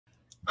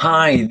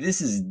Hi,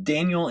 this is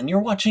Daniel, and you're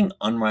watching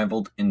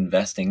Unrivaled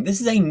Investing. This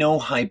is a no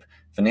hype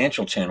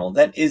financial channel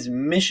that is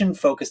mission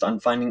focused on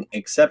finding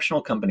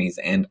exceptional companies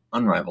and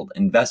unrivaled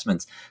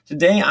investments.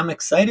 Today, I'm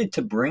excited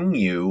to bring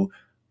you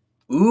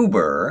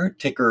Uber,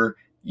 ticker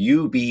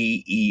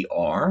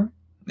UBER.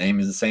 Name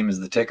is the same as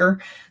the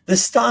ticker. The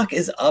stock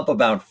is up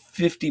about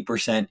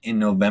 50% in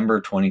November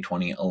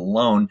 2020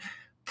 alone,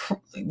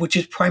 which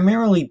is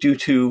primarily due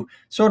to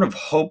sort of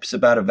hopes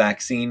about a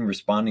vaccine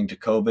responding to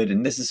COVID.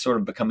 And this is sort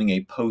of becoming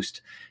a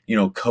post,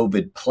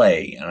 COVID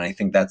play. And I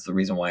think that's the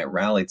reason why it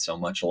rallied so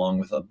much, along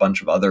with a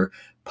bunch of other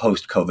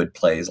post COVID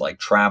plays like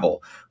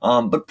travel.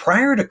 But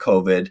prior to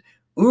COVID,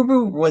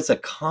 Uber was a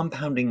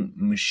compounding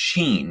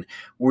machine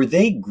where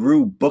they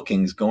grew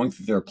bookings going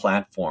through their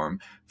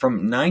platform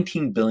from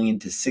 19 billion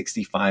to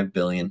 65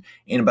 billion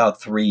in about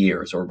 3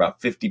 years, or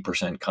about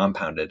 50%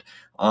 compounded.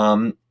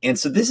 And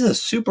so this is a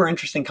super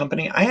interesting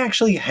company. I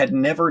actually had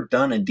never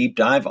done a deep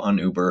dive on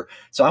Uber.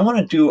 So I want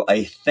to do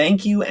a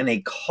thank you and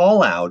a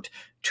call out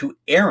to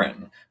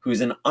Aaron, who's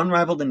an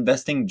Unrivaled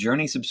Investing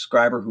Journey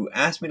subscriber who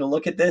asked me to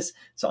look at this.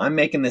 So I'm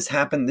making this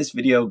happen. This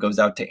video goes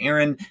out to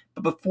Aaron.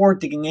 But before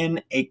digging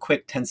in, a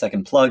quick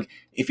 10-second plug.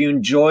 If you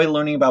enjoy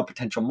learning about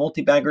potential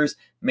multi-baggers,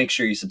 make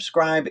sure you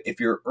subscribe.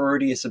 If you're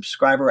already a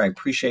subscriber, I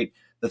appreciate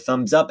the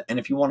thumbs up. And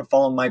if you want to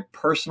follow my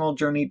personal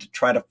journey to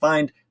try to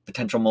find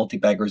potential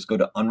multi-baggers, go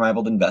to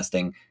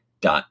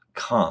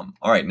unrivaledinvesting.com.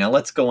 All right, now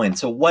let's go in.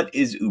 So what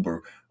is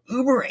Uber?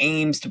 Uber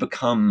aims to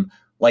become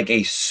like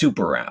a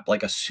super app,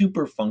 like a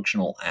super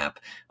functional app,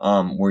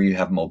 where you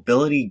have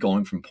mobility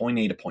going from point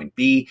A to point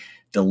B,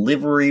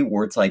 delivery,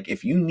 where it's like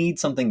if you need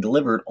something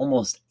delivered,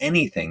 almost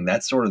anything,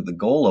 that's sort of the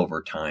goal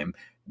over time.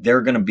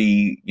 They're going to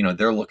be,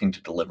 they're looking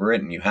to deliver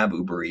it, and you have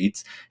Uber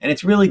Eats. And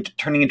it's really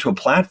turning into a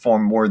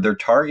platform where they're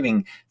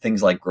targeting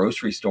things like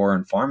grocery store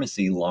and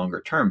pharmacy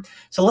longer term.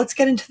 So let's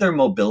get into their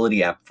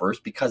mobility app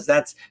first, because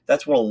that's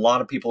what a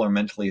lot of people are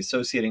mentally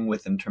associating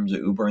with in terms of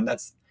Uber, and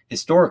that's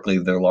historically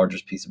their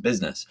largest piece of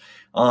business.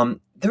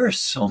 There are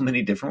so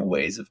many different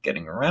ways of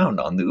getting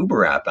around on the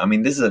Uber app. I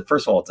mean,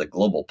 first of all, it's a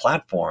global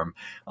platform,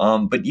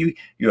 but you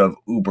have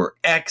Uber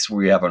X,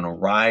 where you have a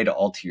ride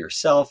all to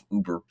yourself,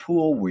 Uber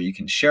Pool, where you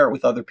can share it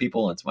with other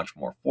people and it's much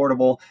more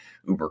affordable,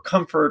 Uber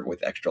Comfort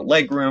with extra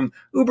legroom,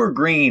 Uber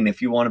Green,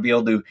 if you want to be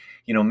able to,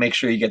 make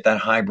sure you get that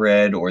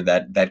hybrid or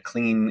that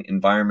clean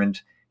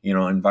environment,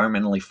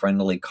 environmentally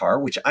friendly car,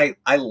 which I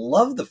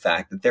love the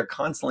fact that they're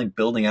constantly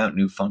building out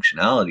new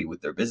functionality with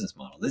their business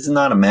model. This is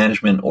not a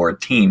management or a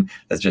team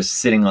that's just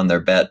sitting on their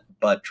butt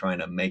trying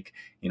to make,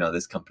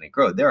 this company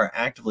grow. They're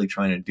actively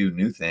trying to do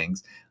new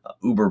things.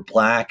 Uber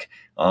Black,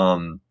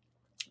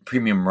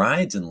 premium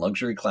rides and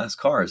luxury class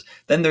cars.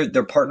 Then they're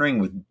partnering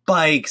with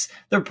bikes.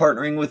 They're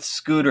partnering with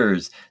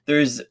scooters.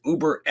 There's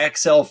Uber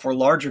XL for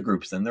larger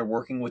groups. Then they're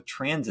working with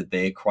transit.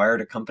 They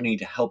acquired a company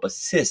to help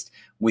assist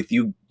with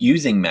you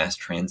using mass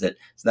transit,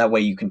 so that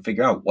way you can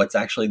figure out what's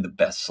actually the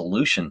best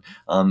solution.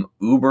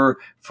 Uber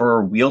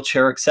for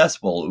wheelchair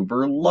accessible,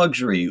 Uber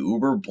luxury,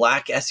 Uber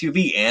black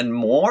SUV, and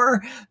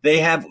more. They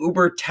have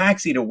Uber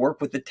taxi to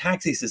work with the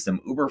taxi system,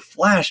 Uber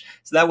Flash,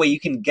 so that way you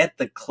can get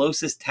the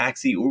closest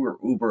taxi,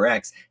 Uber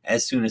X,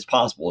 as soon as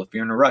possible if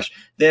you're in a rush.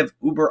 They have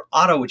Uber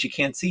Auto, which you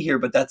can't see here,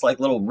 but that's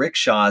like little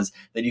rickshaws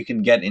that you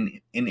can get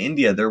in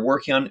India. They're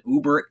working on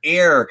Uber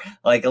Air,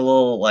 like a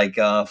little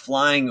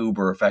flying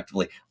Uber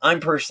effectively. I'm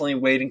personally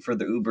waiting for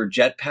the Uber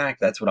Jetpack.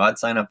 That's what I'd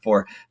sign up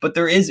for. But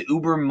there is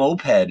Uber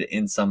Moped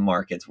in some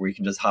markets where you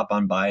can just hop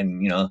on by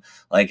and,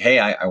 hey,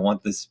 I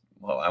want this.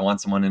 Well, I want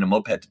someone in a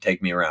moped to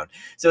take me around.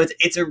 So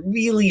it's a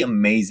really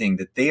amazing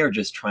that they are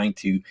just trying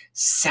to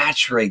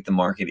saturate the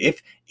market.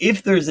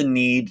 If there's a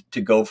need to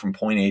go from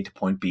point A to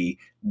point B,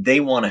 they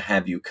want to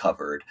have you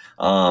covered.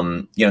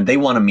 They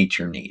want to meet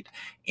your need.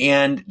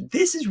 And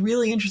this is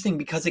really interesting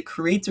because it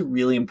creates a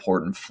really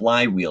important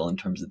flywheel in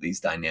terms of these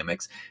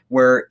dynamics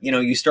where,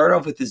 you start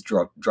off with this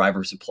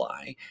driver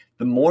supply.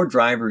 The more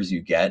drivers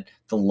you get,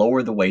 the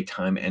lower the wait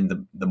time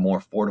and the more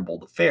affordable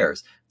the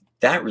fares.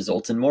 That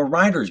results in more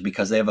riders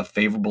because they have a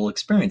favorable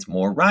experience.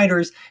 More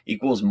riders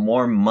equals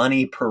more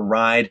money per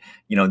ride,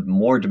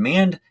 more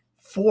demand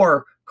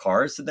for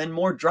cars. So then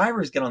more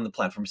drivers get on the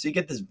platform. So you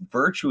get this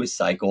virtuous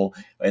cycle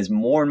as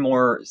more and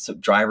more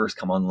drivers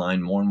come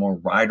online, more and more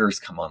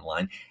riders come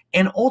online.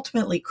 And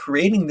ultimately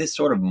creating this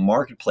sort of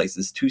marketplace,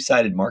 this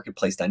two-sided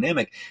marketplace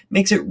dynamic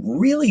makes it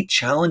really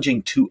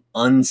challenging to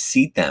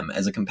unseat them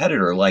as a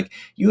competitor. Like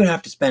you would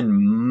have to spend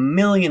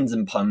millions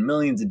upon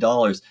millions of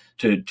dollars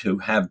to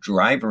have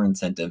driver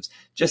incentives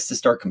just to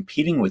start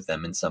competing with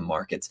them in some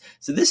markets.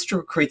 So this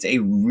creates a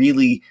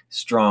really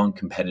strong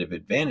competitive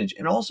advantage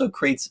and also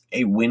creates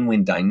a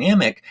win-win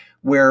dynamic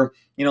where,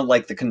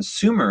 like the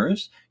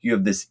consumers, you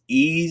have this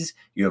ease,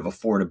 you have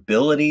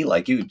affordability,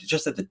 like you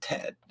just at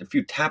a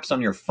few taps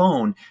on your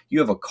phone, you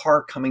have a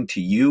car coming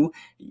to you,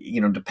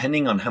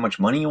 depending on how much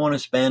money you want to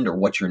spend or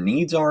what your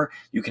needs are,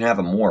 you can have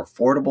a more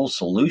affordable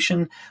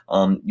solution.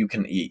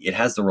 It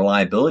has the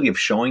reliability of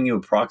showing you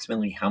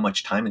approximately how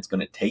much time it's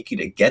going to take you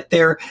to get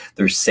there.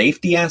 There's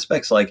safety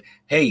aspects like,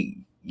 hey,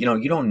 you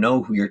don't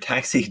know who your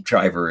taxi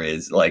driver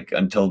is like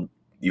until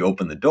you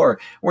open the door.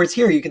 Whereas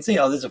here you can see,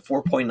 oh, this is a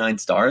 4.9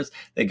 stars.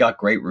 They got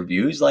great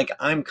reviews. Like,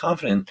 I'm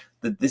confident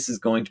that this is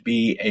going to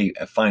be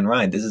a fine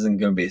ride. This isn't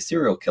going to be a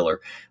serial killer.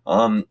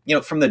 From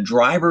the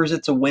drivers,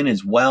 it's a win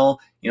as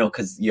well,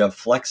 because you have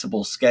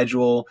flexible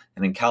schedule.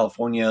 And in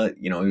California,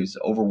 it was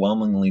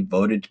overwhelmingly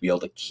voted to be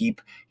able to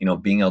keep,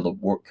 being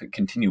able to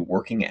continue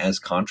working as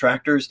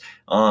contractors,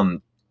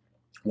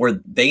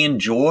 where they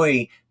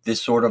enjoy this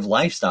sort of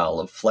lifestyle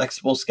of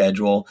flexible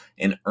schedule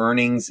and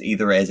earnings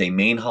either as a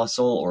main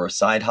hustle or a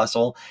side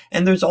hustle.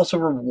 And there's also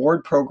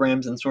reward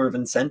programs and sort of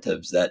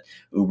incentives that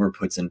Uber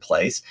puts in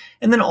place.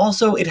 And then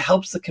also it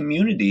helps the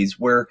communities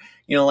where,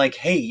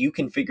 hey, you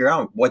can figure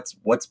out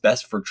what's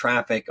best for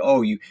traffic.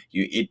 Oh,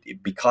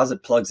 because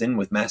it plugs in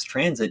with mass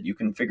transit, you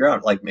can figure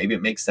out like maybe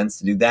it makes sense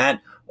to do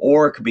that.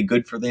 Or it could be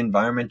good for the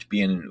environment to be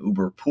in an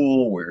Uber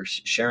pool where you're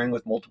sharing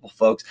with multiple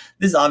folks.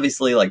 This is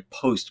obviously like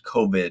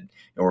post-COVID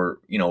or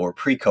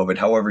pre-COVID,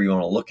 however you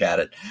want to look at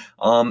it.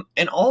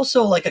 And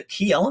also like a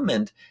key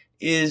element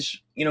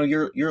is,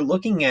 you're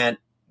looking at,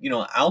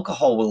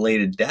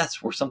 alcohol-related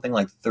deaths were something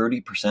like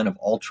 30% of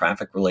all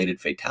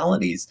traffic-related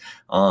fatalities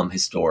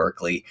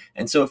historically.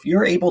 And so if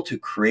you're able to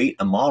create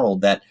a model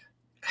that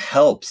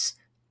helps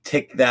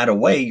tick that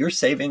away, you're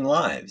saving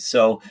lives.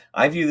 So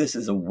I view this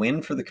as a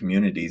win for the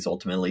communities,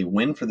 ultimately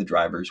win for the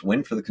drivers,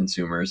 win for the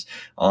consumers.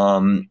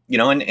 And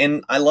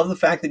I love the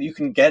fact that you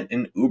can get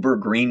an Uber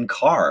green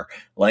car.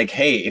 Like,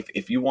 hey,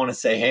 if you want to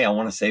say, hey, I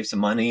want to save some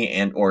money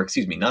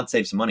not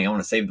save some money, I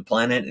want to save the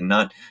planet and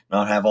not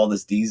have all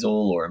this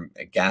diesel or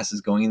gases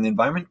going in the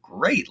environment.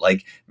 Great.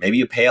 Like maybe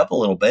you pay up a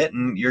little bit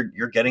and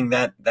you're getting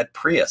that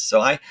Prius.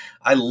 So I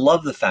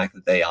love the fact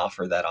that they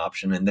offer that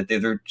option and that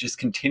they're just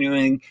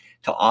continuing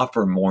to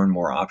offer more and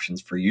more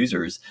options for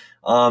users.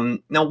 Now,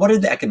 what are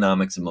the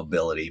economics of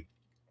mobility?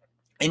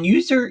 And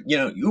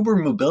Uber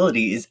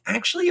mobility is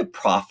actually a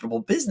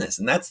profitable business.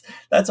 And that's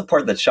a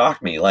part that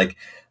shocked me. Like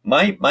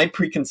my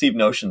preconceived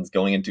notions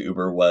going into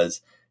Uber was,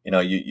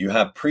 you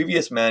have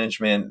previous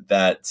management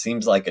that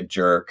seems like a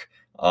jerk.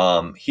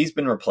 He's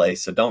been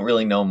replaced, so don't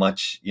really know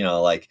much,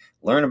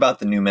 learn about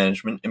the new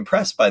management,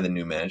 impressed by the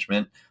new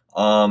management.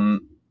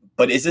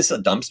 But is this a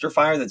dumpster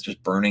fire that's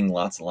just burning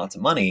lots and lots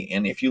of money?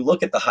 And if you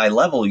look at the high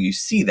level, you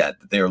see that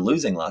they are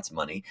losing lots of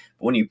money.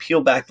 But when you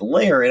peel back the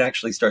layer, it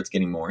actually starts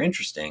getting more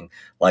interesting.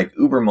 Like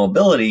Uber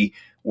Mobility,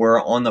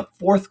 where on the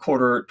fourth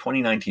quarter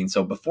 2019,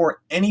 so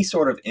before any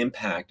sort of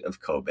impact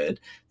of COVID,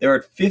 they're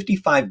at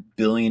 55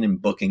 billion in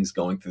bookings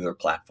going through their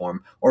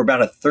platform, or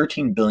about a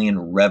 13 billion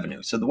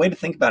revenue. So the way to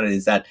think about it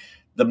is that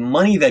the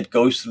money that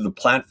goes through the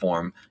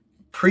platform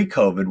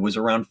pre-COVID was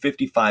around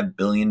 $55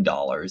 billion,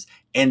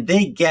 and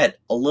they get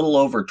a little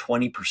over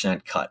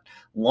 20% cut.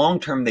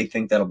 Long-term, they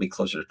think that'll be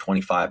closer to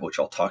 25, which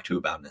I'll talk to you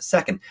about in a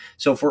second.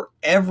 So for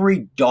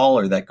every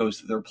dollar that goes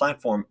through their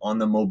platform on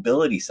the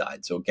mobility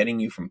side, so getting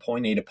you from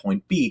point A to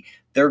point B,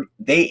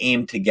 they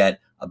aim to get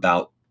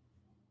about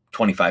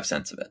 25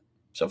 cents of it.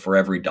 So for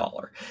every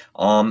dollar.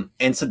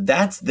 And so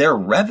that's their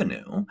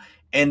revenue.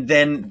 And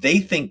then they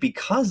think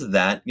because of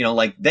that,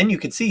 then you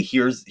can see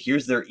here's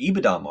their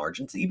EBITDA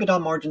margins. EBITDA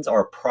margins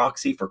are a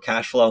proxy for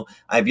cash flow.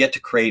 I've yet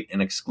to create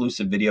an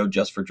exclusive video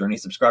just for Journey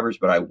subscribers,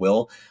 but I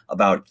will,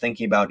 about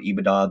thinking about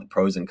EBITDA, the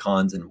pros and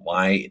cons, and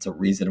why it's a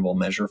reasonable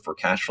measure for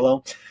cash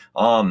flow.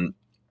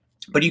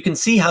 But you can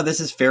see how this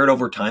has fared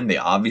over time. They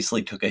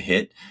obviously took a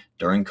hit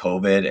during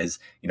COVID as,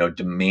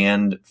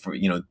 demand for,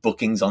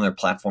 bookings on their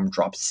platform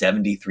dropped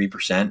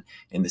 73%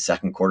 in the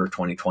second quarter.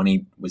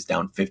 2020 was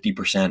down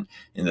 50%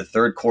 in the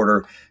third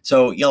quarter.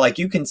 So,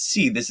 you can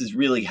see this has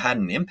really had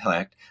an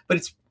impact, but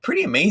it's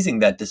pretty amazing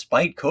that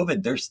despite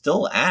COVID, they're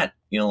still at,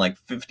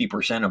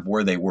 50% of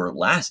where they were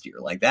last year.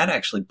 Like that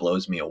actually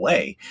blows me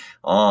away.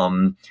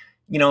 And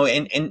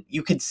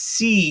you could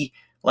see,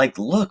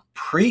 look,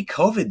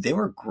 pre-COVID, they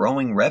were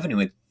growing revenue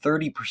at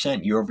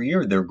 30% year over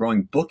year. They're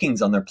growing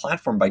bookings on their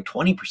platform by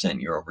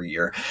 20% year over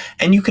year.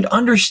 And you could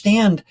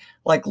understand,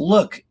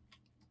 look,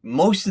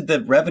 most of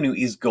the revenue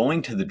is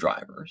going to the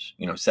drivers,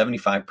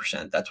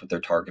 75%. That's what they're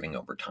targeting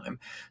over time.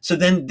 So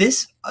then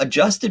this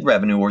adjusted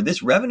revenue or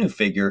this revenue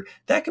figure,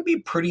 that could be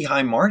pretty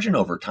high margin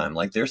over time.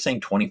 Like they're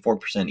saying 24%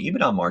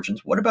 EBITDA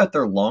margins. What about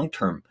their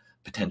long-term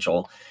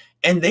potential?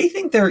 And they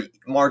think their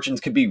margins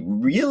could be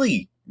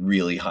really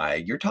high.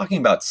 You're talking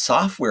about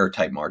software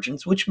type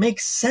margins, which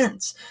makes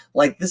sense.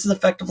 Like this is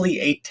effectively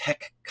a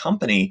tech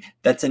company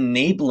that's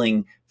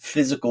enabling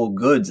physical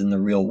goods in the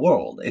real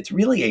world. It's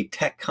really a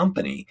tech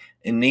company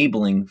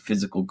enabling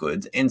physical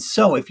goods. And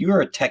so if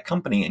you're a tech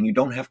company and you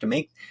don't have to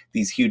make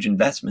these huge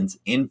investments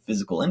in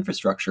physical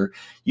infrastructure,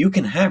 you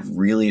can have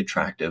really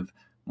attractive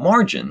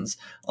margins.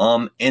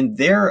 And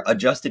their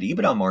adjusted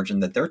EBITDA margin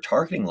that they're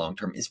targeting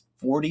long-term is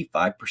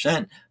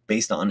 45%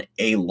 based on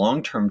a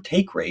long-term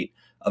take rate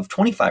of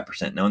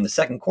 25%. Now in the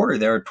second quarter,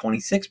 they're at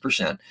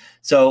 26%.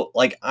 So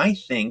I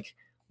think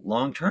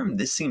long term,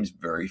 this seems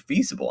very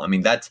feasible. I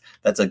mean, that's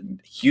a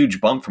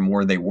huge bump from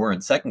where they were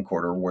in second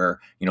quarter, where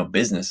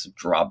business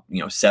dropped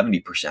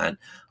 70%.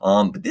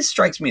 But this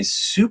strikes me as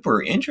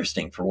super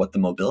interesting for what the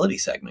mobility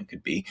segment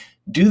could be.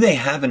 Do they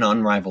have an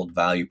unrivaled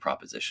value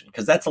proposition?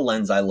 Because that's a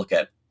lens I look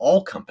at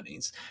all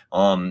companies.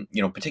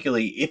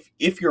 Particularly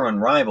if you're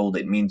unrivaled,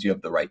 it means you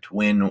have the right to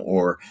win.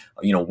 Or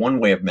one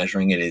way of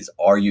measuring it is,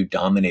 are you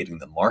dominating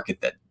the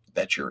market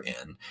that you're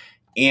in?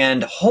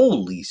 And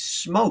holy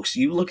smokes,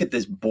 you look at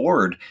this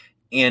board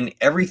and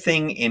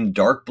everything in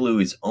dark blue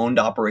is owned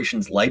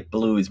operations, light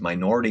blue is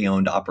minority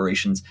owned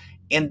operations.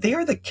 And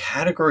they're the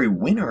category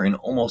winner in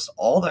almost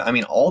all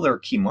their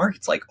key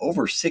markets, like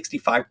over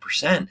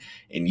 65%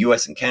 in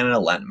US and Canada,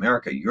 Latin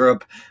America,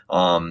 Europe,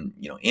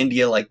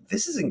 India. Like,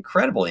 this is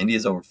incredible.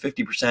 India's over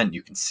 50%.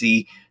 You can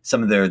see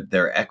some of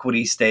their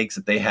equity stakes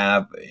that they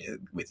have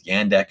with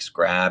Yandex,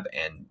 Grab,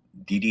 and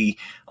Didi.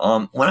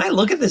 When I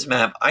look at this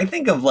map, I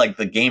think of like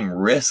the game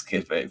Risk,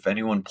 if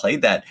anyone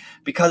played that,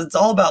 because it's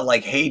all about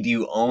like, hey, do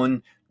you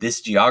own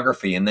this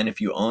geography? And then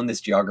if you own this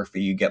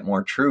geography, you get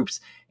more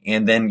troops.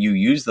 And then you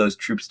use those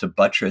troops to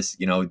buttress,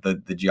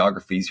 the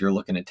geographies you're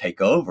looking to take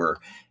over.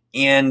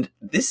 And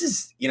this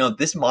is,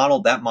 this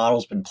model, that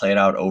model's been played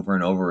out over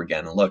and over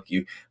again. And look,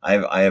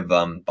 I have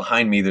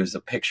behind me, there's a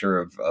picture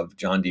of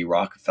John D.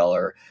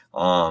 Rockefeller.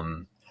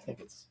 I think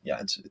it's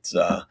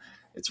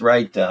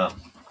right.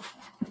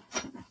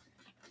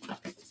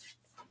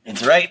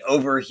 It's right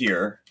over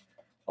here.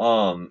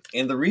 And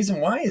the reason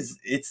why is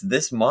it's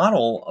this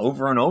model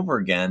over and over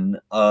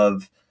again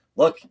of,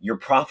 look, you're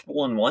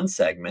profitable in one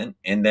segment,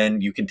 and then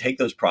you can take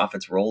those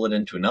profits, roll it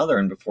into another,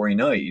 and before you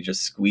know it, you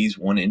just squeeze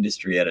one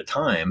industry at a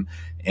time,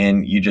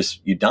 and you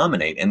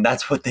dominate. And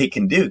that's what they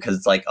can do, because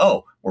it's like,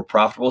 oh, we're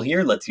profitable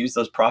here. Let's use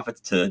those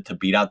profits to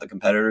beat out the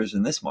competitors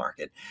in this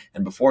market.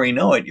 And before you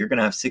know it, you're going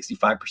to have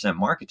 65%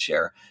 market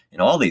share in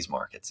all these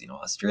markets,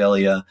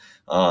 Australia,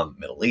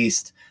 Middle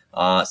East.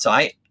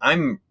 So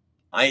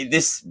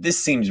this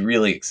seems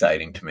really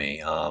exciting to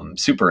me.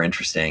 Super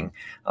interesting.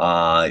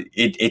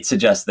 It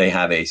suggests they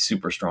have a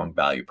super strong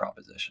value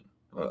proposition.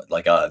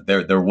 Like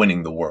they're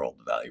winning the world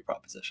value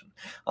proposition.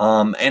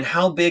 And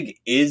how big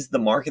is the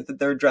market that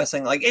they're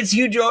addressing? Like, it's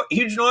huge,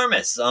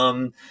 enormous.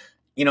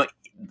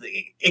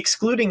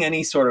 Excluding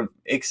any sort of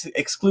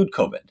exclude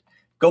COVID.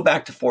 Go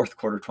back to fourth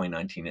quarter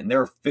 2019, and there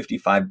are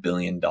 $55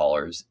 billion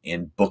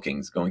in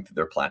bookings going through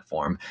their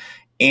platform.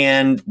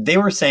 And they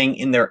were saying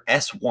in their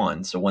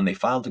S1, so when they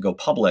filed to go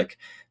public,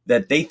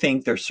 that they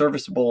think their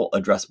serviceable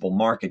addressable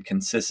market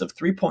consists of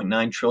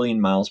 3.9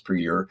 trillion miles per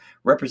year,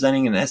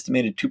 representing an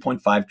estimated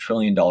 $2.5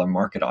 trillion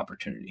market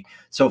opportunity.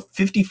 So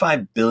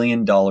 $55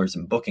 billion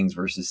in bookings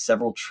versus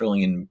several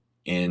trillion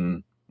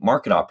in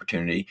market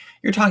opportunity.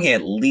 You're talking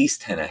at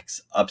least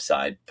 10x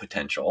upside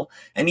potential.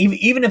 And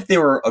even if they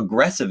were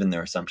aggressive in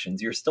their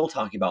assumptions, you're still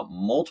talking about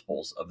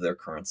multiples of their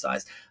current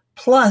size.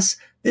 Plus,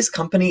 this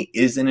company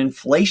is an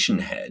inflation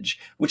hedge,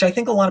 which I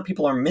think a lot of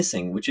people are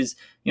missing, which is,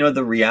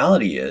 the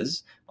reality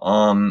is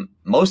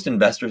most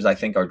investors, I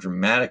think, are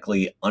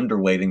dramatically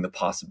underweighting the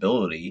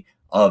possibility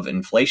of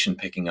inflation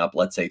picking up,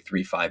 let's say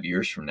 3-5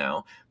 years from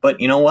now.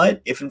 But you know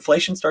what? If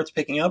inflation starts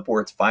picking up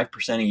where it's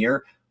 5% a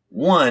year,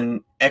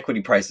 one,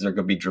 equity prices are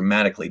going to be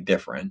dramatically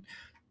different.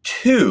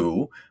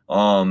 Two,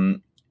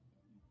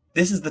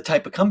 this is the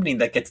type of company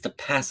that gets to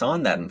pass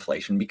on that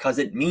inflation, because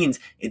it means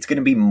it's going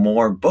to be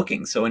more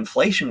bookings. So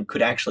inflation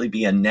could actually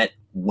be a net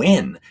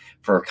win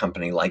for a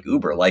company like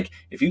Uber. Like,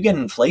 if you get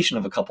inflation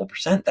of a couple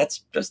percent, that's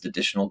just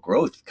additional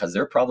growth, because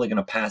they're probably going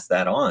to pass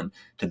that on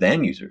to the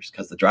end users,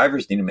 because the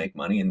drivers need to make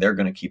money and they're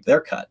going to keep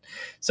their cut.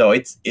 So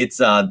this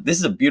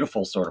is a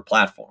beautiful sort of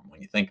platform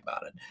when you think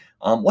about it.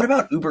 What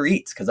about Uber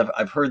Eats? Because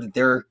I've heard that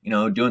they're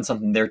doing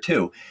something there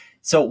too.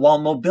 So while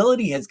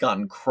mobility has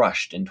gotten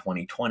crushed in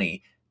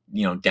 2020,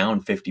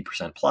 down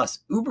 50% plus,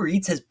 Uber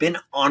Eats has been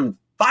on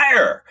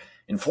fire,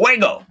 in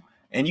fuego.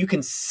 And you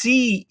can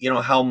see,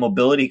 how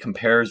mobility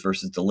compares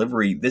versus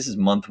delivery. This is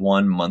month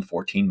 1, month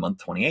 14, month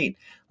 28.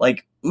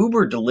 Like,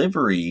 Uber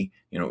delivery,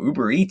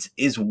 Uber Eats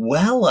is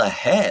well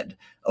ahead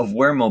of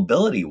where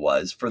mobility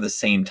was for the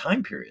same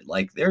time period.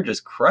 Like, they're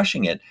just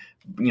crushing it,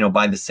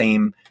 by the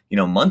same,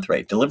 month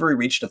rate. Delivery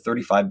reached a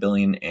 35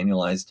 billion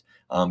annualized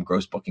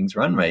gross bookings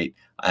run rate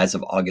as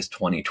of August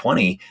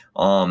 2020.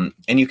 And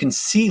you can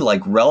see,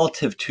 like,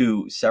 relative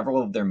to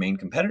several of their main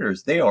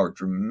competitors, they are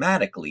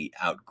dramatically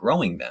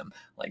outgrowing them,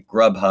 like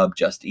Grubhub,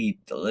 Just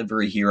Eat,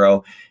 Delivery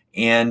Hero.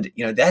 And,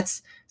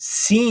 that's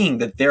seeing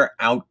that they're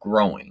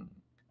outgrowing.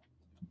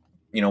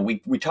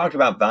 We talked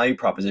about value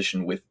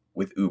proposition with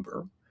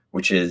Uber,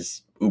 which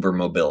is Uber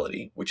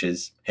mobility, which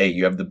is, hey,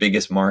 you have the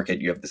biggest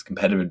market, you have this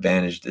competitive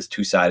advantage, this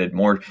two-sided,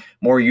 more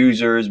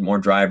users, more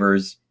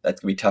drivers, that's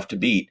gonna be tough to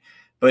beat.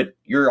 But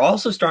you're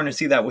also starting to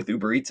see that with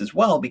Uber Eats as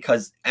well,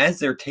 because as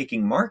they're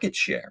taking market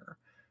share,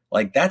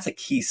 like, that's a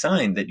key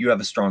sign that you have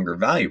a stronger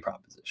value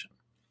proposition.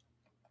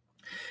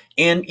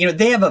 And,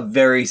 they have a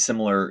very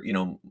similar,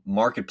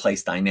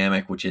 marketplace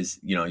dynamic, which is,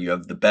 you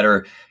have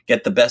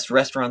get the best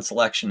restaurant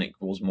selection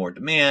equals more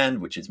demand,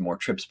 which is more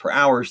trips per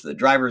hour. So the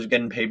drivers are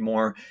getting paid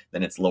more.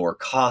 Then it's lower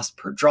cost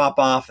per drop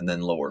off, and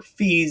then lower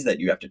fees that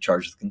you have to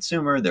charge the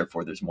consumer.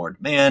 Therefore, there's more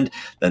demand.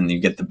 Then you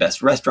get the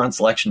best restaurant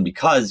selection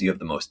because you have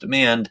the most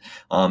demand.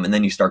 And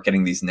then you start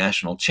getting these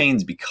national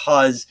chains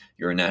because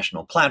you're a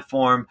national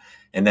platform.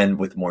 And then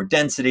with more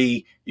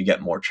density, you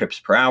get more trips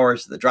per hour.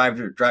 So the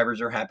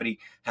drivers are happy.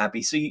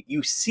 So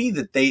you see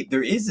that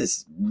there is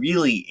this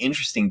really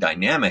interesting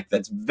dynamic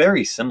that's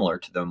very similar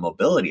to the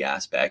mobility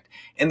aspect.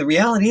 And the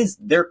reality is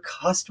their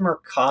customer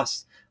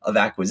costs of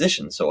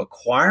acquisition, so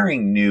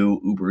acquiring new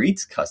Uber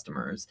Eats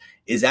customers,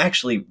 is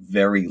actually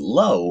very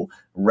low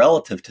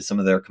relative to some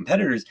of their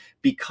competitors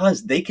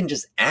because they can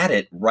just add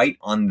it right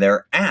on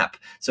their app.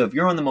 So if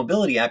you're on the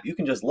mobility app, you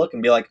can just look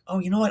and be like, oh,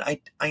 you know what, I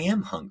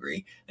am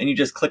hungry. And you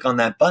just click on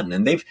that button.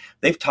 And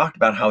they've talked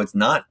about how it's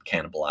not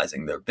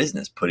cannibalizing their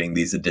business, putting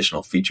these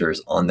additional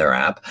features on their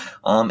app.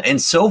 And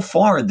so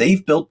far,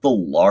 they've built the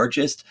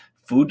largest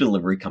food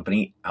delivery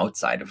company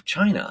outside of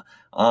China.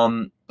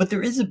 But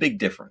there is a big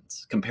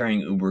difference comparing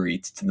Uber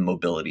Eats to the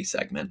mobility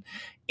segment.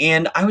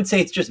 And I would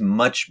say it's just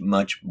much,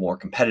 much more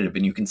competitive.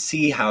 And you can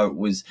see how it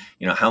was,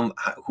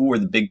 who were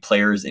the big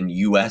players in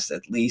US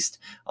at least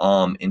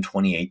in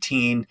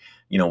 2018,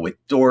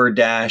 with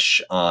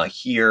DoorDash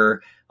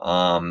here,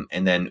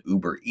 and then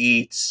Uber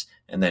Eats,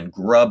 and then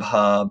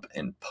Grubhub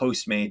and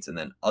Postmates, and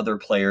then other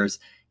players.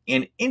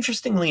 And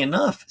interestingly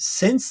enough,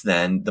 since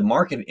then, the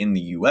market in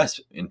the US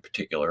in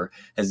particular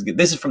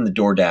this is from the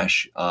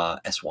DoorDash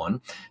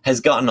S1, has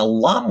gotten a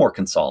lot more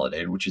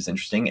consolidated, which is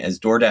interesting, as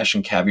DoorDash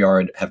and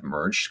Caviar have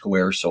merged.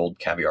 Square sold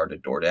Caviar to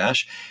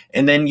DoorDash.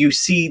 And then you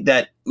see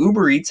that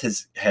Uber Eats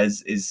is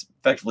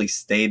effectively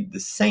stayed the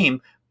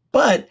same,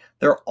 but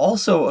they're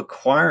also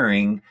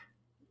acquiring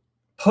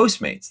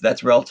Postmates.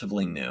 That's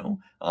relatively new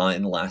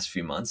in the last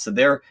few months. So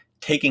they're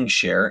taking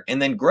share. And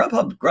then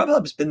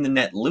Grubhub's been the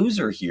net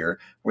loser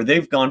here, where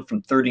they've gone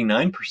from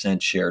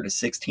 39% share to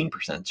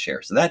 16%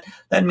 share. So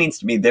that means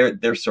to me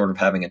they're sort of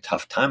having a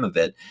tough time of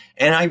it.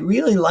 And I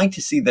really like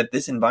to see that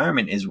this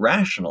environment is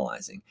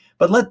rationalizing.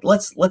 But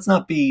let's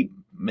not be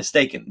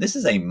mistaken. This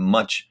is a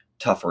much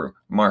tougher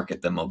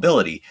market than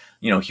mobility.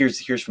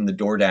 Here's from the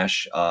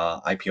DoorDash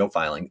IPO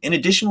filing. In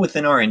addition,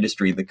 within our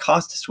industry, the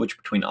cost to switch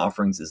between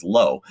offerings is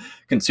low.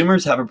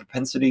 Consumers have a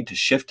propensity to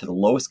shift to the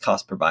lowest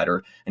cost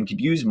provider and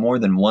could use more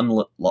than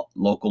one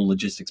local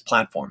logistics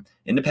platform.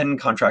 Independent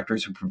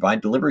contractors who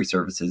provide delivery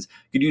services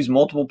could use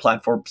multiple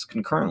platforms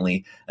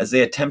concurrently as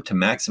they attempt to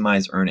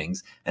maximize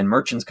earnings, and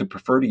merchants could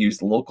prefer to use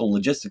the local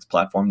logistics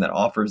platform that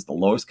offers the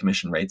lowest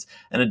commission rates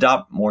and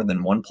adopt more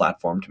than one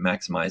platform to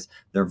maximize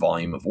their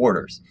volume of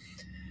orders.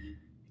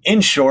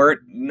 In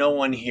short, no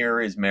one here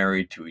is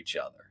married to each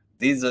other.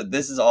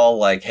 This is all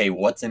like, hey,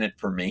 what's in it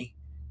for me?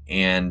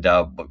 And,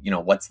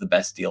 what's the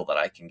best deal that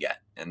I can get?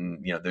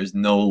 And, there's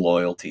no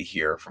loyalty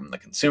here from the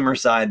consumer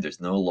side. There's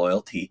no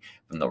loyalty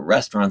from the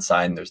restaurant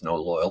side. And there's no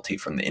loyalty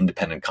from the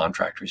independent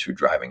contractors who are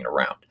driving it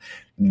around.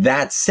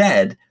 That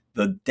said,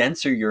 the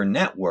denser your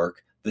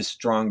network, the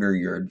stronger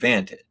your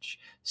advantage.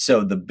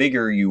 So the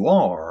bigger you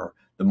are,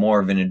 the more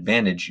of an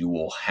advantage you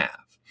will have.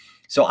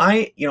 So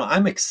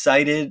I'm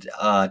excited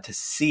to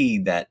see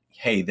that,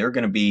 hey, they're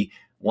going to be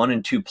 1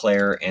 and 2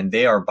 player, and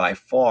they are by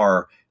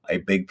far a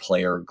big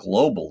player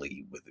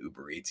globally with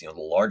Uber Eats, the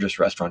largest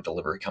restaurant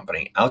delivery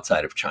company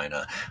outside of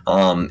China.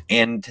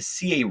 And to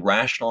see a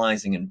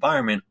rationalizing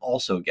environment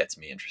also gets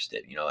me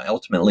interested.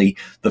 Ultimately,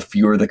 the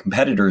fewer the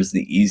competitors,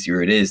 the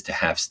easier it is to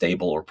have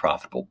stable or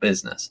profitable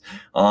business.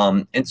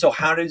 And so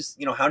how does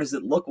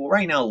it look? Well,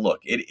 right now,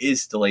 look, it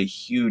is still a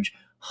huge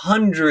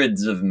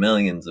hundreds of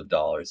millions of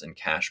dollars in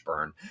cash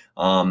burn.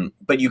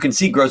 But you can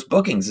see gross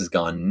bookings has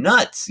gone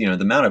nuts. The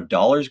amount of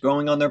dollars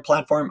growing on their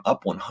platform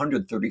up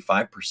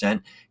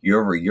 135%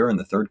 year over year in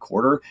the third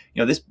quarter.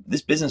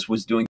 This business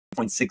was doing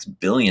 0.6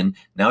 billion.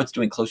 Now it's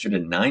doing closer to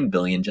 9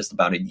 billion just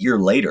about a year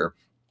later.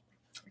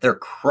 They're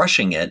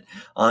crushing it.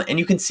 And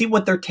you can see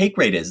what their take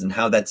rate is and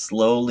how that's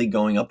slowly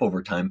going up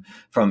over time.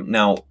 From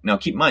now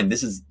keep in mind,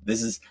 this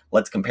is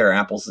let's compare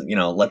apples,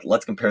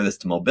 let's compare this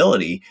to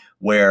mobility,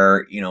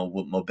 where,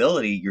 with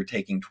mobility, you're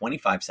taking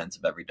 25 cents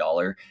of every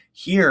dollar.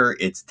 Here,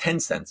 it's 10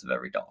 cents of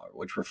every dollar,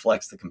 which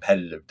reflects the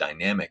competitive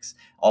dynamics.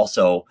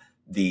 Also,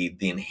 the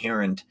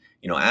inherent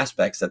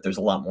aspects that there's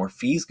a lot more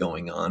fees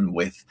going on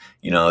with,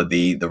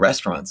 the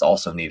restaurants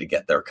also need to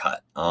get their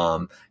cut.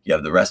 You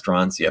have the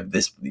restaurants, you have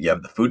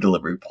the food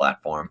delivery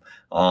platform,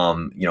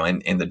 and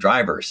the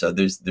driver. So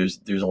there's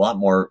a lot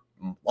more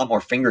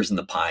fingers in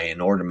the pie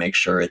in order to make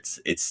sure it's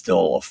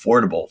still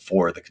affordable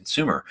for the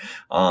consumer.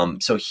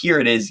 So here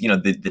it is,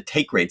 the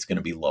take rate's going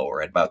to be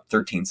lower at about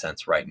 13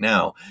 cents right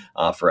now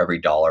for every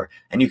dollar.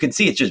 And you can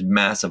see it's just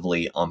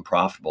massively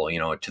unprofitable,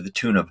 to the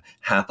tune of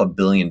 $500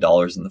 million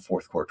in the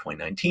fourth quarter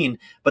 2019,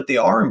 but they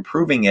are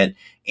improving it.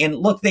 And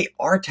look, they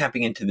are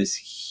tapping into this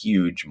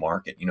huge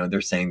market.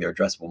 They're saying their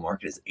addressable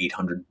market is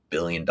 $800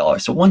 billion.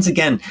 So once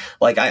again,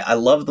 I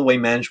love the way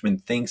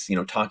management thinks,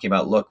 talking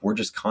about, look, we're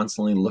just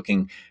constantly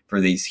looking for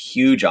these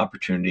huge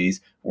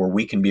opportunities where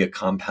we can be a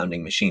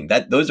compounding machine.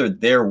 Those are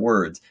their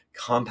words,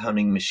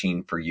 compounding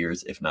machine for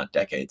years, if not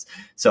decades.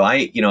 So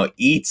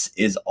Eats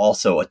is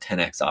also a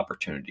 10x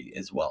opportunity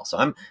as well.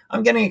 So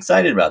I'm getting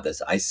excited about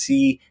this. I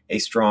see a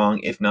strong,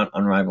 if not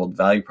unrivaled,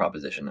 value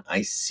proposition.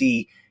 I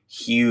see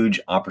huge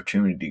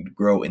opportunity to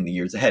grow in the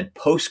years ahead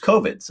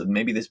post-COVID. So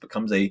maybe this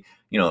becomes a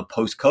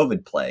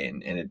post-COVID play,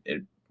 and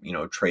it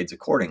trades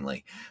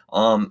accordingly.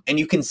 And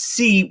you can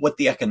see what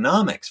the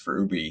economics for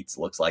Uber Eats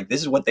looks like.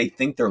 This is what they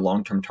think their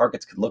long-term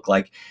targets could look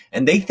like.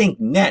 And they think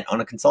net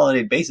on a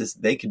consolidated basis,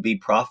 they could be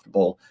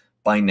profitable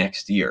by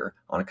next year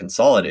on a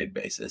consolidated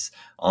basis,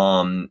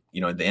 at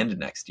the end of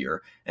next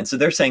year. And so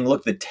they're saying,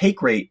 look, the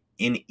take rate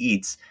in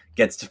Eats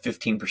gets to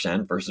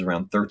 15% versus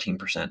around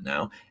 13%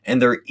 now.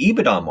 And their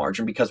EBITDA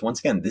margin, because once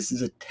again, this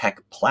is a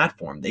tech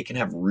platform, they can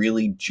have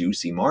really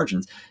juicy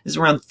margins, is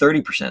around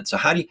 30%. So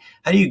how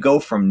do you go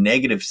from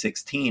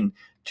 -16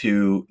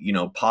 to,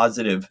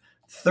 positive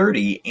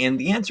 30? And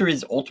the answer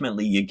is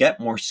ultimately you get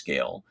more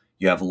scale,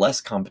 you have less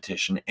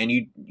competition, and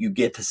you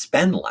get to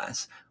spend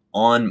less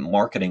on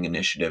marketing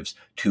initiatives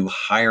to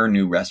hire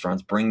new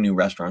restaurants, bring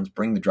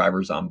the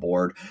drivers on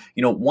board.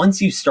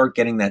 Once you start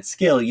getting that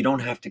scale, you don't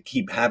have to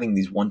keep having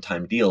these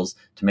one-time deals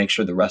to make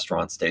sure the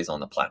restaurant stays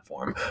on the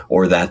platform,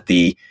 or that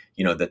the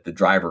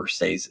driver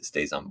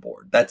stays on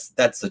board. That's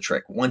the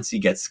trick. Once you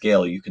get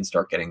scale, you can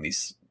start getting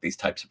these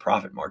types of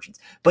profit margins.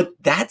 But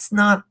that's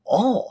not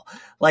all.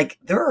 Like,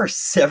 there are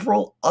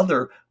several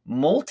other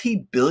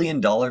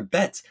multi-billion-dollar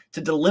bets to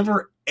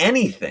deliver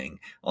anything.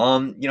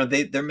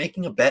 They're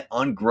making a bet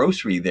on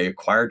grocery. They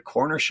acquired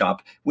Corner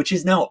Shop, which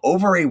is now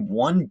over a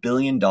 $1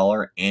 billion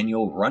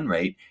annual run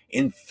rate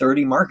in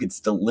 30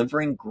 markets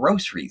delivering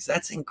groceries.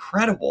 That's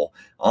incredible.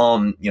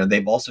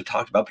 They've also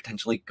talked about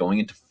potentially going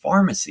into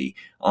pharmacy,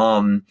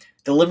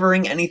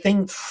 delivering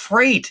anything,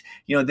 freight.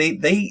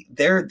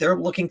 They're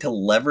looking to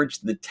leverage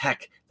the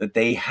tech that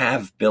they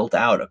have built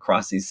out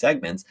across these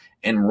segments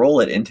and roll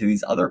it into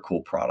these other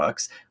cool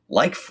products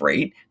like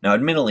freight. Now,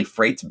 admittedly,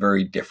 freight's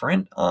very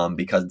different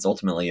because it's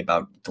ultimately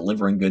about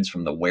delivering goods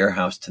from the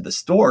warehouse to the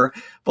store.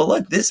 But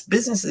look, this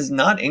business is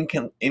not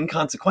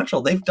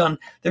inconsequential.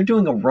 They're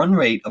doing a run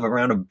rate of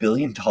around $1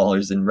 billion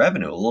in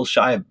revenue, a little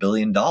shy of $1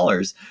 billion.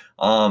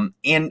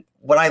 And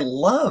what I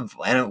love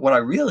and what I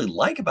really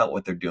like about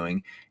what they're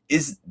doing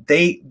is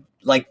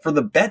for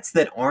the bets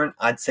that aren't,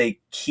 I'd say,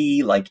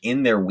 key, like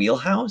in their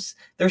wheelhouse,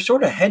 they're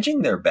sort of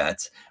hedging their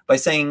bets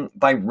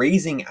by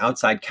raising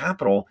outside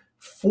capital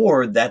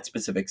for that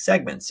specific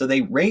segment. So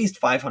they raised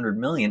 $500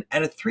 million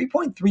at a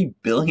 $3.3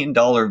 billion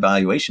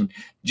valuation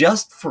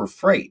just for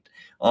freight,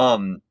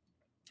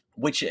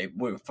 which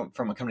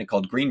from a company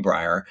called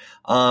Greenbrier,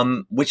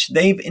 which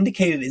they've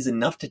indicated is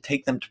enough to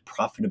take them to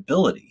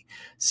profitability.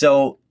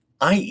 So,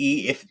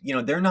 i.e., if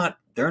they're not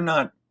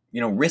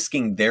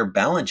risking their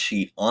balance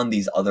sheet on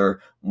these other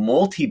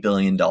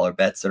multi-billion-dollar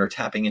bets that are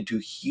tapping into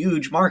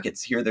huge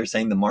markets. Here they're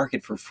saying the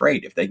market for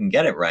freight, if they can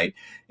get it right,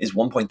 is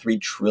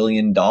 $1.3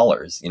 trillion,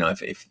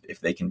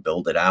 if they can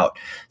build it out.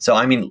 So,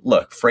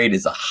 look, freight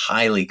is a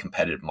highly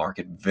competitive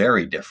market,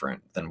 very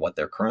different than what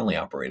they're currently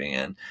operating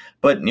in.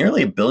 But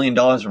nearly $1 billion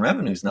in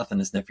revenue is nothing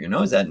to sniff your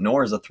nose at,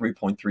 nor is a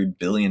 $3.3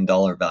 billion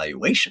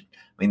valuation.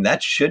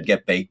 That should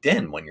get baked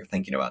in when you're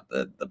thinking about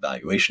the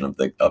valuation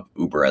of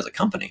Uber as a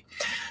company.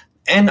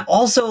 And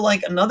also,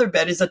 another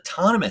bet is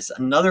autonomous,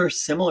 another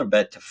similar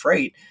bet to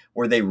freight,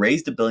 where they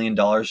raised $1 billion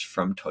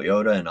from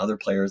Toyota and other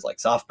players like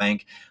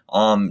SoftBank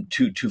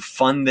to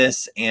fund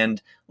this.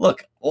 And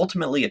look,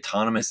 ultimately,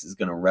 autonomous is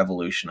going to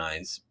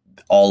revolutionize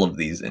all of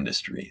these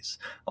industries.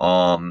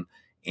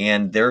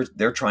 And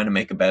they're trying to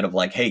make a bet of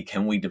hey,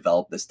 can we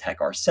develop this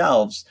tech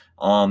ourselves?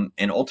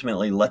 And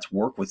ultimately, let's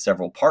work with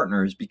several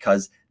partners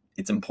because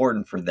it's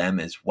important for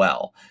them as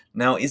well.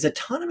 Now, is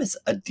autonomous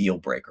a deal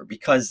breaker?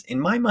 Because in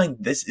my mind,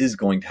 this is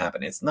going to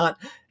happen. It's not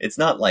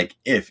like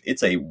if,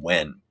 it's a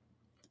when.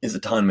 Is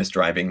autonomous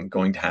driving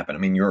going to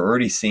happen? You're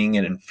already seeing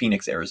it in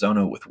Phoenix,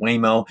 Arizona with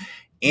Waymo,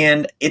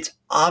 and it's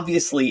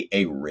obviously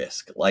a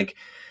risk.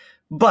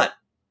 But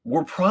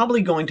we're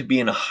probably going to be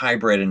in a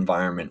hybrid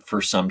environment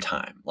for some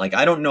time.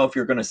 I don't know if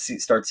you're going to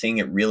start seeing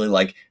it really.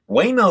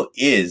 Waymo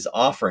is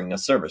offering a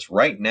service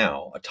right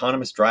now,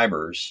 autonomous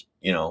drivers,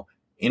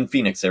 in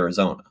Phoenix,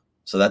 Arizona.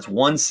 So that's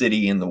one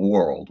city in the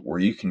world where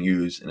you can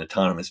use an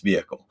autonomous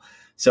vehicle.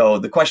 So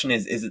the question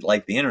is it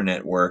like the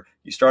internet where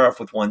you start off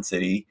with one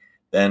city,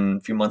 then a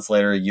few months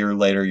later, a year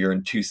later, you're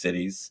in two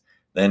cities.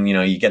 Then,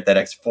 you get that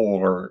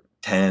X4,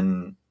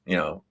 10,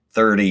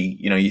 30,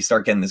 you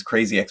start getting this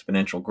crazy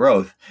exponential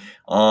growth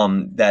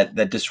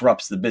that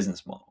disrupts the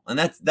business model. And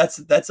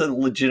that's a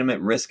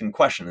legitimate risk and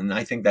question. And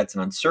I think that's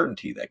an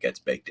uncertainty that gets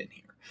baked in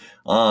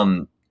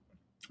here.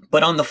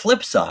 But on the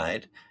flip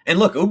side, and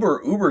look,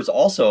 Waymo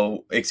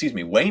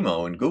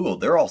and Google,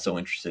 they're also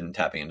interested in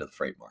tapping into the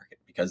freight market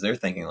because they're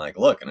thinking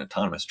look, an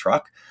autonomous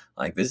truck,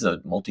 this is a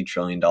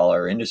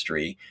multi-trillion-dollar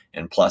industry.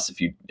 And plus, if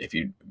you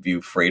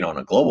view freight on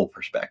a global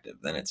perspective,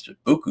 then it's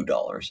just buku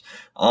dollars.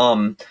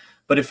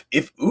 But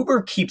if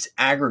Uber keeps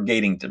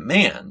aggregating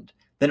demand,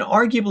 then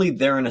arguably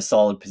they're in a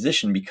solid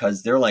position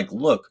because they're like,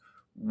 look,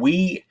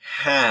 we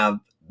have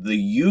the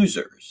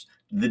users,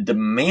 the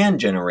demand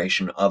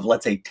generation of,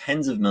 let's say,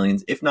 tens of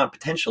millions, if not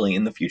potentially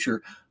in the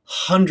future,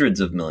 hundreds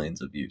of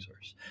millions of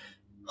users,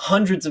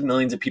 hundreds of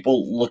millions of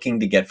people looking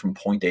to get from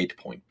point A to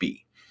point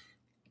B.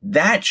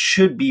 That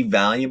should be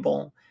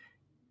valuable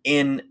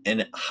in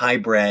a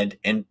hybrid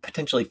and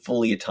potentially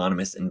fully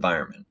autonomous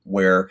environment,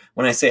 where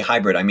when I say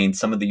hybrid, I mean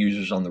some of the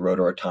users on the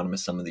road are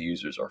autonomous, some of the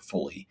users are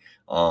fully,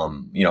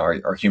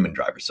 are human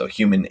drivers. So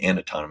human and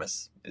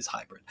autonomous is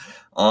hybrid.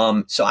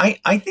 So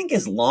I think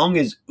as long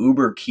as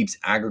Uber keeps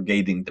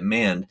aggregating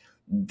demand,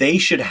 they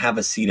should have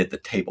a seat at the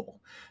table.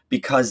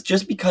 Because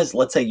just because,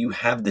 let's say, you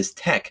have this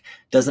tech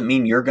doesn't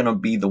mean you're going to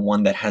be the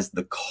one that has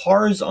the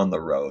cars on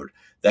the road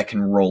that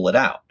can roll it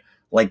out.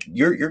 Like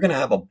you're going to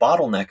have a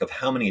bottleneck of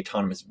how many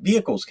autonomous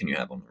vehicles can you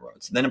have on the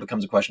road. So then it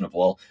becomes a question of,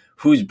 well,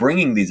 who's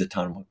bringing these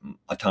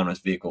autonomous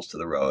vehicles to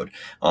the road?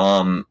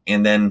 And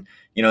then,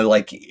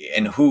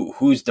 and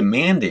who's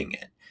demanding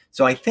it?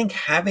 So I think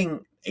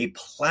having a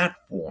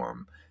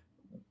platform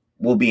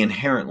will be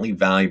inherently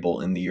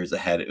valuable in the years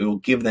ahead. It will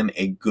give them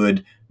a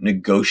good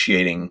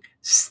negotiating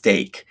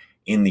stake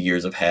in the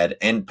years ahead,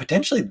 and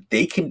potentially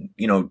they can,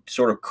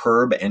 sort of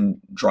curb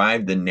and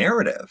drive the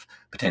narrative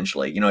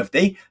potentially. If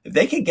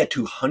they can get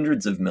to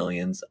hundreds of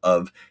millions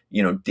of,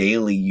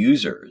 daily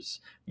users,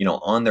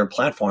 on their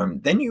platform,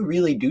 then you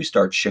really do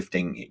start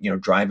shifting,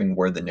 driving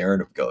where the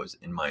narrative goes,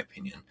 in my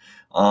opinion.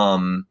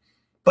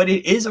 But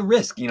it is a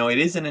risk, it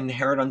is an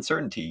inherent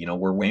uncertainty,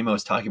 where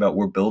Waymo's talking about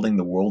we're building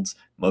the world's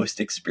most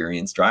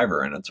experienced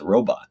driver, and it's a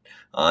robot.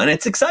 And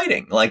it's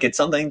exciting. Like, it's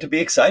something to be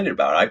excited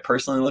about. I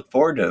personally look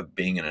forward to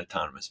being an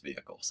autonomous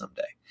vehicle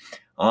someday.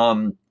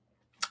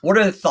 What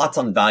are the thoughts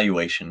on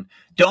valuation?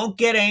 Don't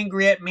get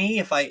angry at me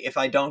if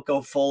I don't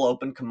go full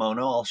open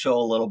kimono. I'll show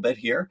a little bit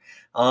here.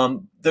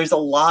 There's a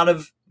lot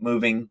of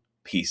moving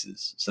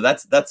pieces. So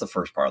that's the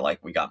first part.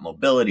 Like, we got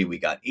mobility, we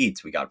got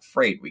eats, we got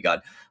freight, we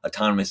got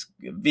autonomous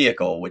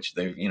vehicle, which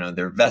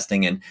they're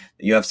vesting in.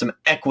 You have some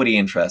equity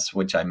interests,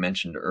 which I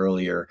mentioned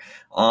earlier.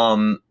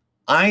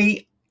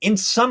 In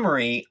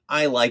summary,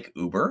 I like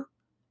Uber.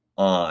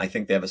 I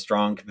think they have a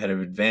strong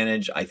competitive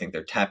advantage. I think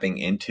they're tapping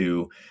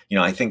into,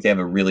 I think they have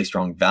a really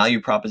strong value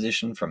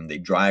proposition from the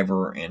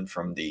driver and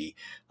from the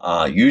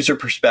user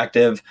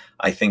perspective.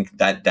 I think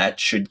that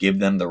should give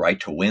them the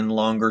right to win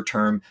longer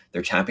term.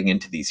 They're tapping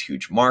into these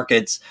huge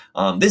markets.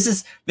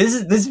 This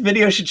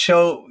video should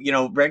show,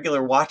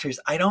 regular watchers,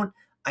 I don't,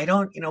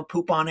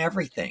 poop on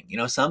everything.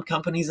 Some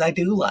companies I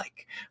do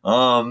like,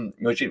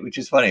 which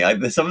is funny.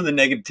 Some of the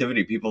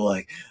negativity, people are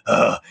like,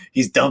 oh,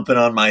 he's dumping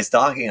on my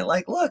stocking. And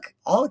like, look,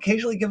 I'll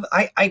occasionally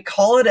I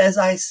call it as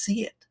I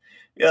see it.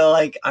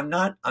 Like, I'm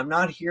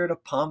not here to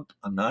pump.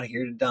 I'm not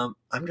here to dump.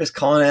 I'm just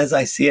calling it as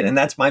I see it. And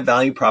that's my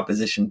value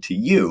proposition to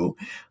you.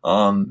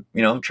 I'm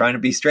trying to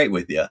be straight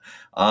with you.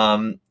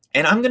 And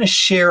I'm going to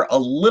share a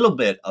little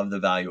bit of the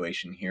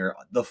valuation here.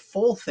 The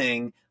full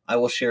thing I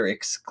will share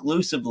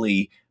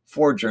exclusively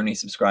for Journey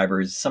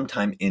subscribers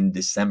sometime in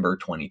December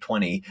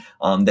 2020,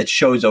 that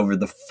shows over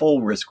the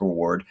full risk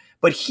reward.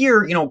 But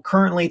here,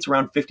 currently it's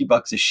around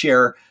 $50 a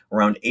share,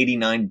 around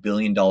 $89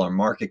 billion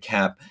market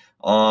cap.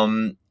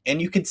 And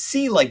you can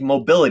see, like,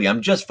 mobility.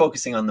 I'm just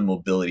focusing on the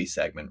mobility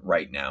segment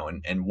right now,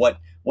 and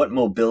what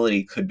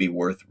mobility could be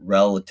worth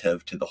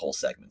relative to the whole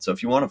segment. So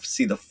if you want to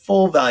see the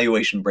full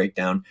valuation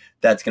breakdown,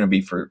 that's going to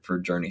be for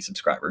Journey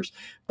subscribers.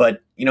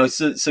 But,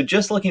 so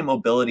just looking at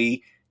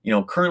mobility,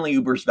 currently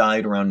Uber's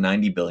valued around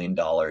 $90 billion.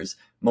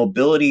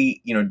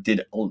 Mobility,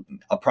 did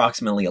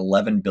approximately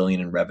 $11 billion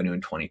in revenue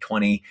in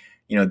 2020.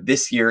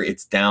 This year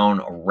it's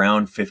down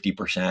around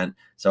 50%.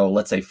 So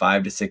let's say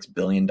 $5 to $6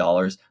 billion.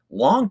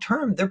 Long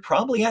term, they're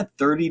probably at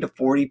 30 to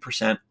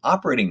 40%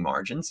 operating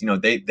margins.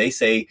 They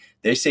say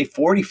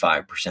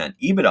 45%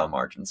 EBITDA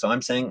margins. So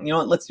I'm saying,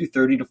 let's do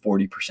 30 to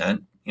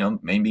 40%.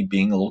 Maybe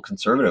being a little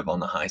conservative on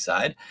the high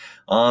side.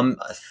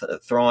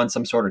 Throw on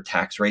some sort of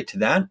tax rate to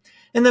that.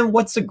 And then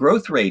what's the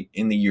growth rate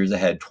in the years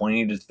ahead?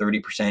 20 to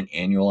 30%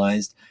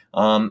 annualized.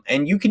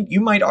 And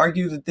you might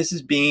argue that this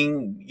is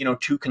being,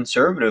 too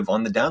conservative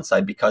on the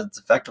downside, because it's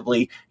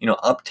effectively,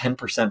 up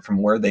 10%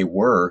 from where they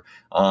were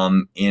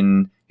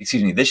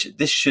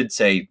this should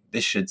say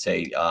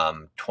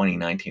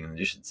 2019, and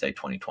this should say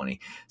 2020.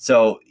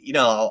 So,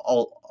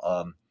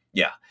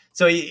 yeah.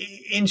 So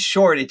in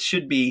short, it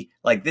should be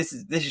like this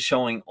is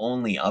showing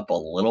only up a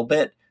little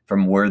bit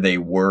from where they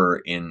were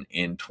in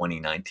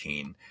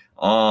 2019.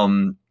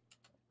 And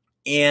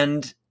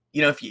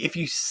if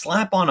you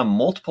slap on a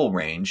multiple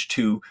range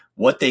to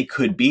what they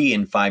could be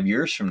in 5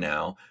 years from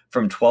now,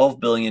 from 12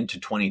 billion to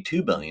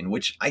 22 billion,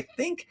 which I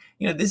think,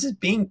 this is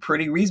being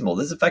pretty reasonable.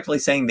 This is effectively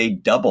saying they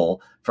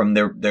double from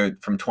their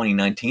from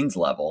 2019's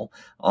level.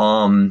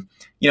 And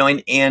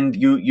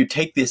you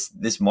take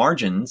this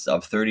margins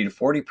of 30 to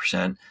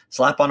 40%,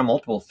 slap on a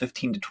multiple of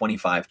 15 to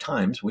 25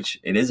 times, which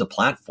it is a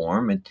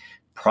platform. And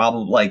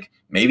probably, like,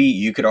 maybe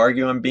you could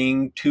argue I'm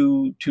being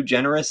too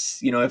generous,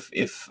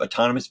 if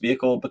autonomous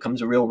vehicle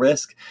becomes a real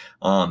risk.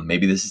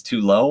 Maybe this is too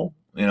low.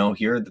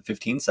 here the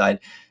 15 side.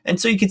 And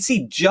so you can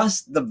see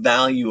just the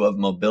value of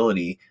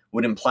mobility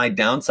would imply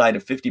downside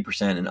of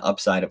 50% and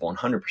upside of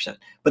 100%.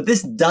 But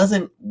this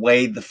doesn't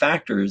weigh the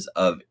factors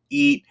of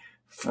EAT,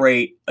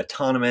 freight,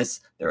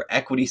 autonomous, their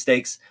equity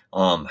stakes,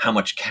 how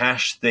much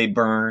cash they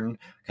burn,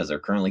 because they're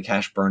currently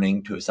cash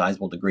burning to a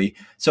sizable degree.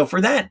 So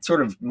for that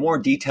sort of more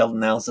detailed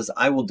analysis,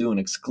 I will do an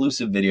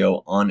exclusive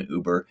video on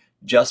Uber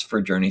just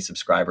for Journey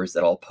subscribers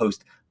that I'll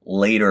post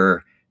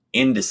later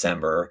in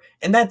December.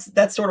 And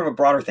that's sort of a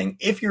broader thing.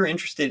 If you're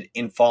interested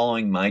in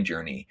following my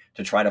journey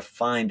to try to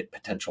find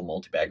potential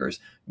multi-baggers,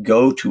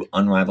 go to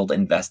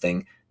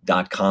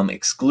unrivaledinvesting.com.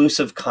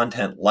 Exclusive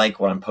content like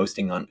what I'm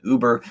posting on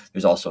Uber.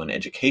 There's also an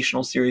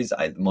educational series.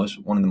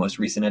 One of the most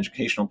recent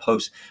educational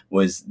posts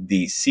was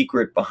the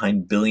secret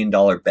behind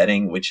billion-dollar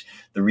betting, which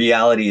the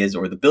reality is,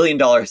 or the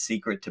billion-dollar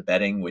secret to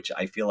betting, which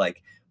I feel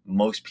like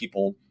most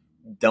people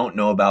don't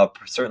know about.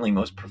 Certainly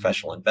most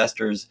professional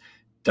investors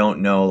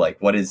don't know,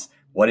 like, what is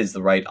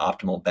the right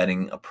optimal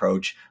betting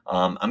approach.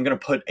 I'm going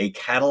to put a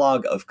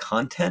catalog of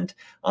content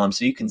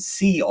so you can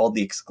see all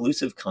the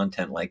exclusive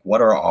content, like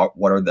what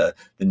are the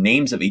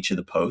names of each of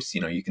the posts.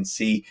 You can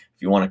see,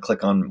 if you want to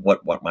click on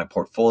what my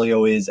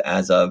portfolio is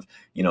as of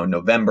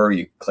November,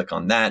 you click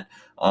on that.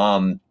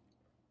 And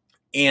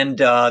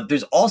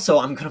there's also,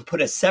 I'm going to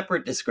put a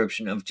separate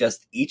description of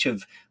just each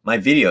of my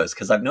videos,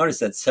 because I've noticed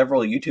that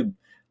several YouTube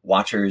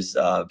watchers,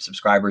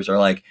 subscribers are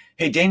like,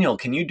 hey, Daniel,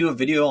 can you do a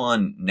video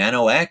on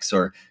NanoX,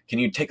 or can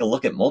you take a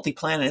look at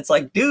Multiplan? And it's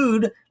like,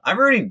 dude, I've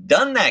already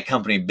done that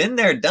company, been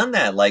there, done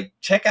that. Like,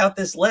 check out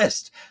this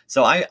list.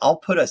 So I'll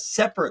put a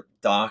separate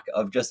doc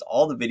of just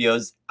all the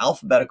videos,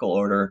 alphabetical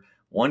order,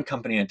 one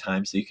company at a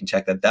time, so you can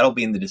check that. That'll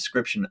be in the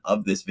description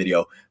of this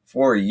video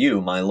for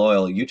you, my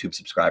loyal YouTube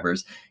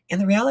subscribers.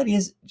 And the reality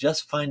is,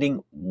 just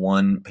finding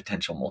one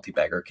potential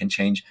multi-bagger can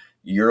change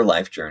your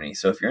life journey.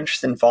 So if you're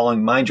interested in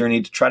following my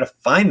journey to try to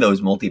find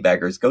those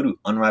multi-baggers, go to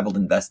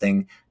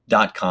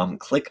unrivaledinvesting.com,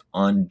 click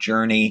on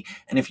Journey.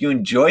 And if you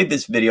enjoyed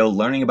this video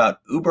learning about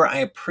Uber, I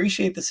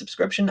appreciate the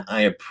subscription.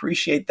 I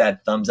appreciate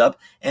that thumbs up.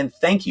 And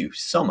thank you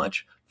so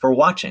much for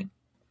watching.